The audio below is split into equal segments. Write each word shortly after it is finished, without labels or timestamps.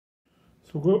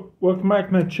Welcome back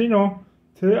to my channel.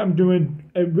 Today I'm doing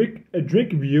a drink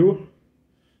review.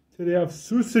 Today I have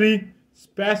Sioux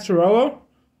Sarsaparilla,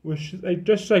 which is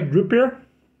just like root beer.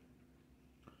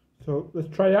 So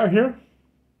let's try it out here.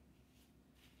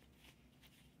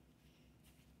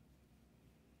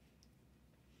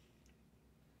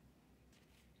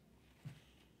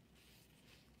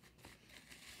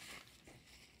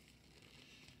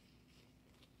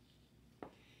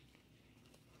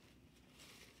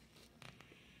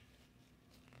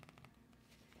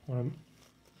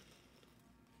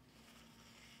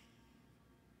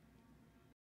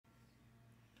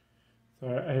 So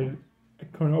I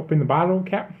couldn't open the bottle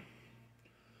cap.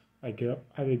 I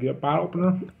had to get a bottle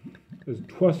opener. It was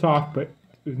twist off, but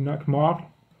it did not come off.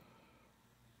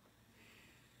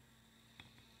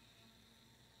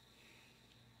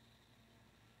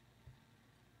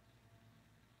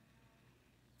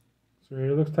 So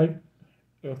here it looks like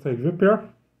root beer.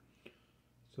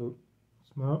 So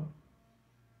smell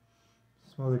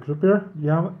like root beer.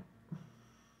 Yeah.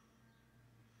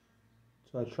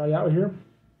 So I try it out here.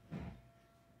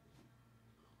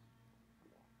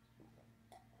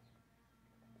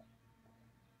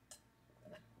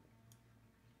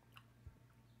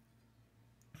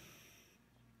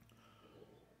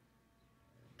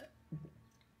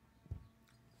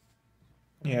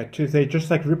 Yeah, Tuesday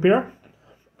just like root beer.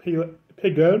 Pretty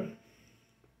good.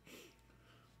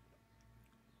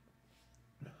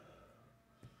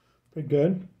 Pretty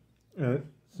good.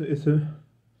 It's a.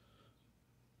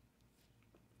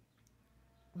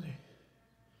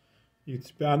 You can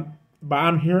see on the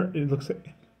bottom here. It looks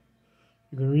like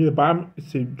you can read the bottom.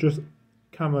 It's just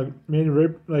kind of like made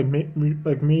red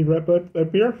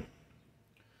beer.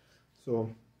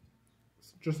 So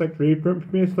it's just like root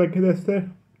beer. It's like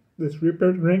this root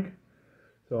beer drink.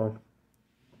 So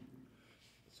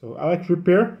I like root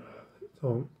beer.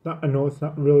 So I know it's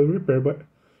not really root beer, but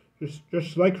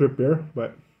just like root beer.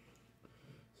 But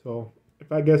so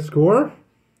if I get a score,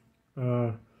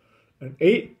 an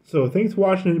 8. So thanks for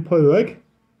watching. And please like,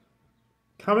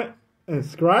 comment, and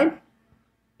subscribe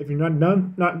if you're not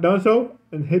done so,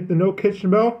 and hit the notification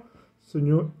bell so you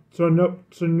know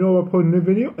I post a new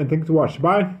video. And thanks for watching.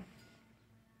 Bye.